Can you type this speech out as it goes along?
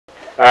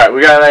Alright,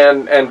 we got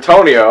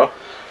Antônio.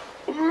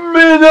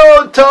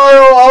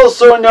 Minotauro,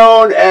 also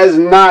known as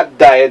not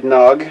Diet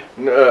Nog.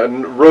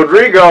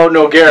 Rodrigo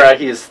Nogueira,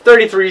 he's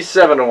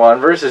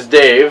 33-7-1 versus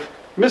Dave.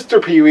 Mr.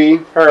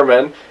 Pee-wee.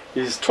 Herman,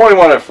 he's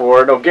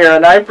 21-4.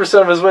 Nogueira,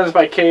 9% of his wins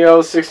by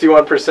KO,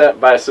 61%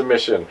 by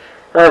submission.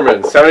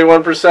 Herman,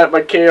 71%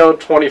 by KO,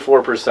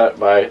 24%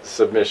 by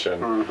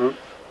submission.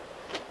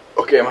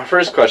 Okay, my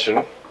first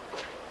question.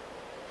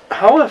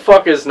 How the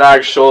fuck is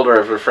Nog's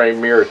shoulder after Frank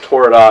Mir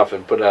tore it off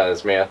and put it on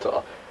his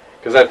mantle?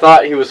 Because I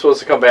thought he was supposed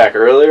to come back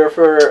earlier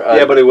for a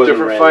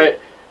different fight,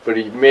 but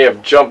he may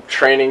have jumped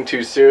training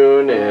too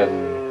soon.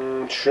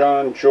 And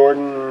Sean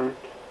Jordan,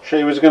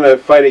 he was going to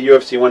fight at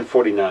UFC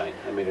 149.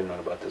 I made a note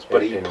about this,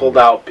 but he pulled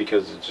out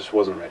because it just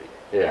wasn't ready.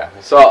 Yeah,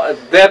 so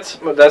that's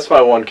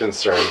my one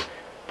concern.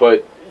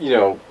 But you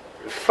know,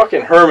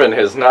 fucking Herman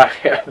has not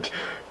had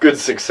good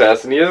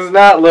success, and he has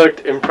not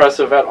looked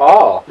impressive at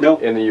all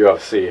in the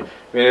UFC.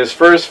 I mean, his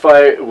first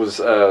fight was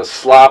a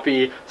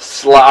sloppy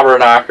slobber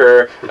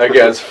knocker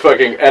against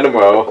fucking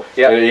Enemo,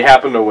 and he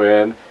happened to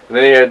win. And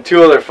then he had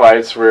two other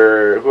fights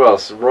where, who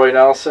else? Roy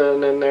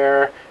Nelson in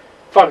there?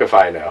 Fuck if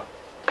I know.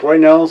 Roy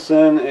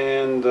Nelson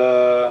and,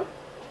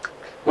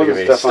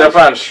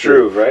 Stefan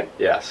Struve, right?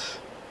 Yes.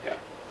 Yeah.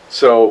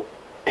 So,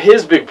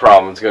 his big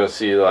problem is going to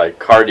see, like,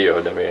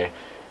 cardio to me.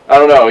 I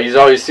don't know, he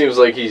always seems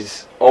like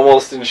he's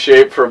almost in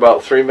shape for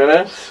about 3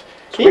 minutes.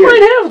 He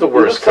might have the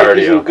worst cardio. Like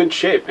he's in good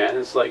shape, man.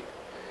 It's like...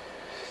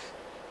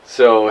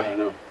 So, I don't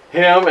know.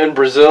 Him in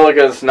Brazil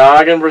against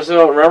Nog in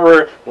Brazil.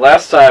 Remember,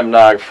 last time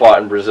Nog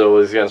fought in Brazil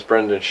was against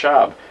Brendan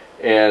Schaub.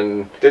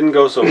 And didn't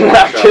go so well.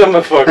 Knocked him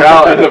the fuck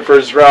out in the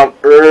first round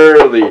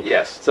early.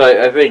 Yes. So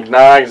I think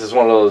Nog's is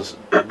one of those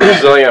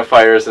Brazilian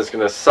fighters that's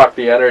going to suck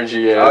the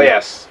energy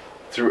in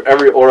through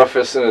every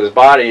orifice in his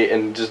body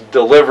and just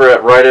deliver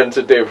it right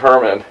into Dave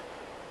Herman.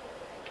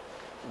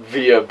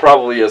 Via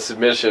probably a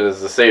submission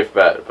is the safe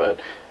bet. But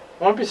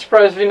I won't be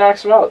surprised if he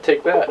knocks him out.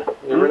 Take that.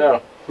 You never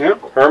know.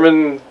 Yep.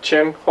 Herman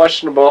chin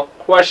questionable.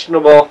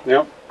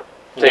 Yep.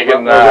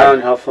 Taking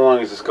round. How long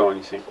is this going?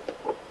 You think?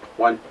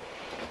 One.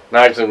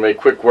 Nog's gonna make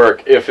quick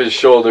work if his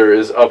shoulder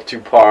is up to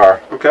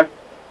par. Okay.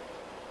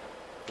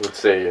 What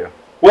say you?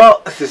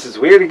 Well, this is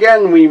weird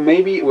again.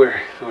 We're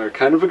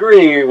kind of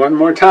agreeing one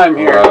more time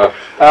here.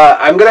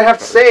 I'm gonna have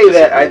to say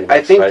that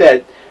I think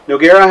that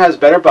Nogueira has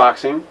better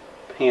boxing,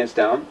 hands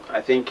down.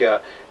 I think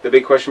the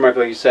big question mark,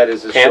 like you said,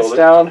 is his pants shoulder.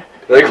 Down.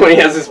 Like when he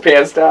has his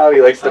pants down,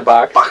 he likes to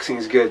box. Boxing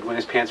is good when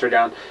his pants are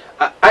down.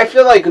 I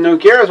feel like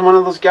Nogueira is one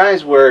of those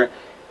guys where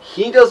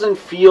he doesn't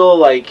feel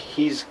like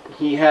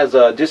he has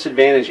a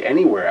disadvantage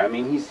anywhere. I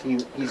mean, he's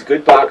a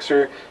good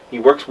boxer. He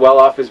works well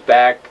off his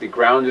back. The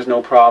ground is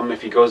no problem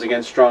if he goes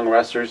against strong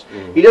wrestlers.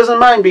 He doesn't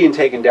mind being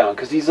taken down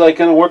because he's like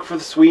going to work for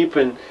the sweep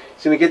and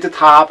he's going to get to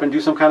top and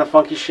do some kind of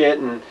funky shit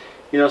and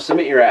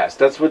submit your ass.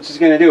 That's what he's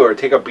going to do, or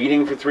take a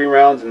beating for 3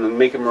 rounds and then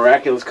make a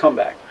miraculous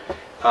comeback.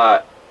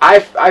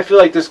 I feel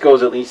like this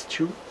goes at least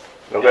 2.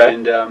 Okay.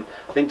 And I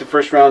think the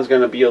first round is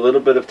going to be a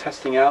little bit of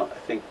testing out. I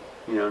think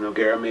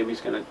Nogueira maybe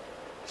is going to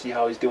see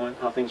how he's doing,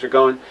 how things are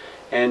going.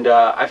 And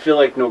I feel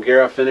like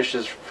Nogueira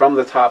finishes from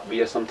the top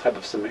via some type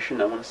of submission.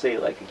 I want to say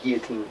like a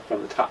guillotine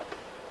from the top.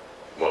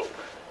 Whoa.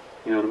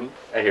 You know what I mean?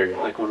 I hear you.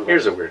 Like one of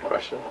Here's a weird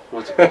question.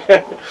 What's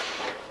it?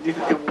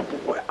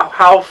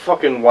 How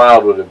fucking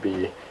wild would it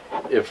be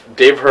if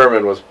Dave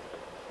Herman was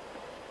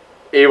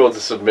able to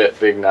submit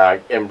Big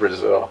Nog in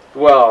Brazil?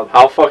 Well,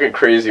 how fucking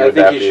crazy would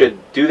that be? I think you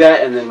should do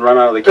that and then run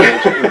out of the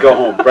cage and go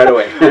home right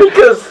away.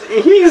 Because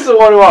he's the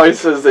one who always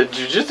says that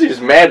jiu-jitsu is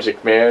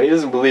magic, man. He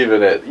doesn't believe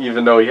in it,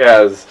 even though he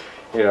has,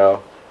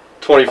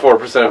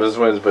 24% of his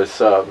wins by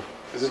sub.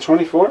 Is it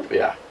 24?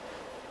 Yeah.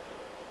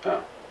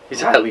 Oh.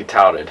 He's highly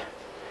touted.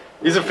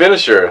 He's a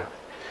finisher.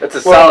 That's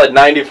a solid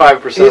 95%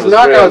 of his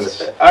knockouts,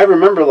 wins. I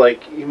remember,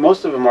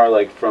 most of them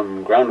are,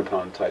 from ground and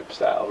pound type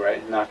style,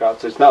 right?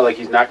 Knockouts. It's not like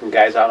he's knocking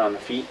guys out on the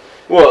feet.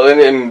 Well,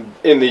 in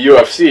the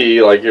UFC,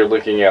 you're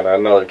looking at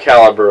another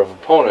caliber of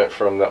opponent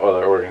from the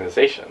other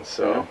organizations,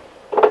 so...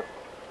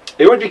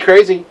 It would be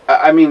crazy.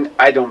 I mean,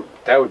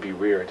 that would be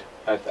weird.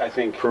 I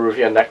think...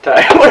 Peruvian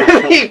necktie.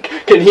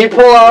 Can he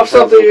pull off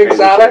something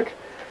exotic?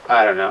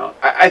 I don't know.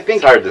 I think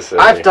it's hard to say.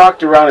 I've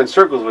talked around in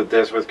circles with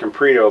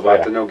Comprito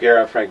about the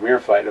Nogueira-Frank Mir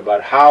fight,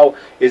 about how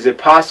is it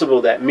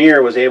possible that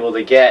Mir was able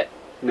to get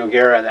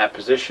Nogueira in that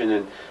position,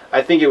 and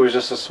I think it was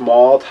just a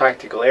small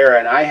tactical error,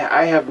 and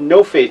I have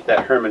no faith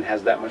that Herman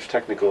has that much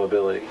technical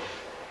ability.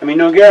 I mean,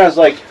 Nogueira is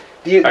like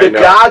the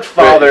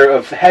godfather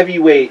of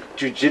heavyweight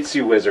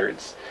jiu-jitsu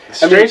wizards.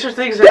 Stranger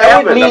things have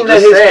happened. That would mean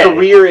that his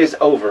career is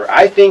over.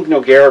 I think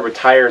Nogueira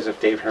retires if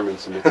Dave Herman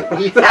submits him.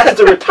 He has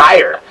to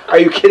retire. Are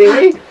you kidding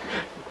me?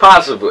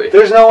 Possibly.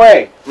 There's no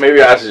way.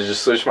 Maybe I should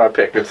just switch my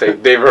pick and say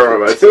Dave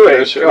Herman. Do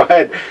it. Go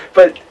ahead.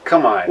 But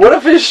come on. What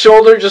if his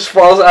shoulder just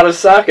falls out of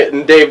socket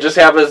and Dave just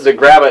happens to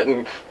grab it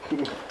and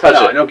touch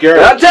it? No,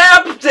 Nogueira.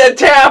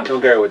 Tap!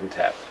 Nogueira wouldn't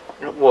tap.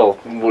 Well,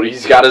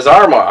 he's got his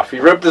arm off. He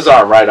ripped his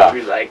arm right off.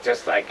 He'd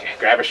just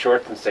grab his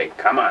shorts and say,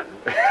 "Come on,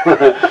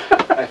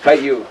 I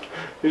fight you."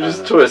 You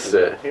just twist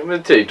it. I'm gonna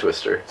titty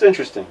twister. It's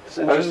interesting. It's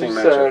an interesting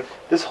just, matchup.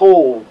 This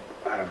whole,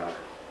 I don't know.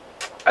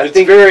 I It's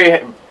think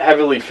very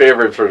heavily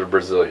favored for the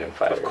Brazilian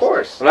fighters. Of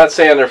course. I'm not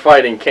saying they're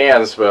fighting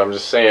cans, but I'm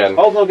just saying.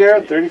 How old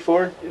Nogueira?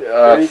 34?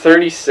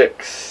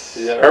 36.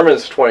 Yeah.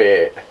 Herman's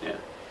 28. Yeah.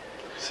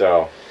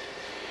 So,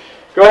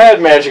 go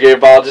ahead, Magic 8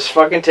 Ball. Just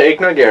fucking take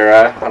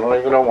Nogueira. I don't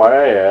even know why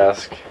I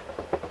ask.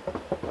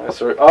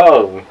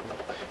 Oh,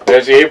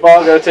 Magic 8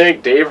 Ball, go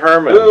take Dave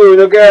Herman. Ooh,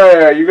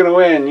 Nogueira, you're gonna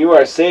win. You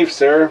are safe,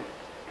 sir.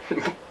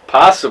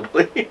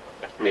 Possibly.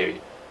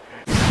 Maybe.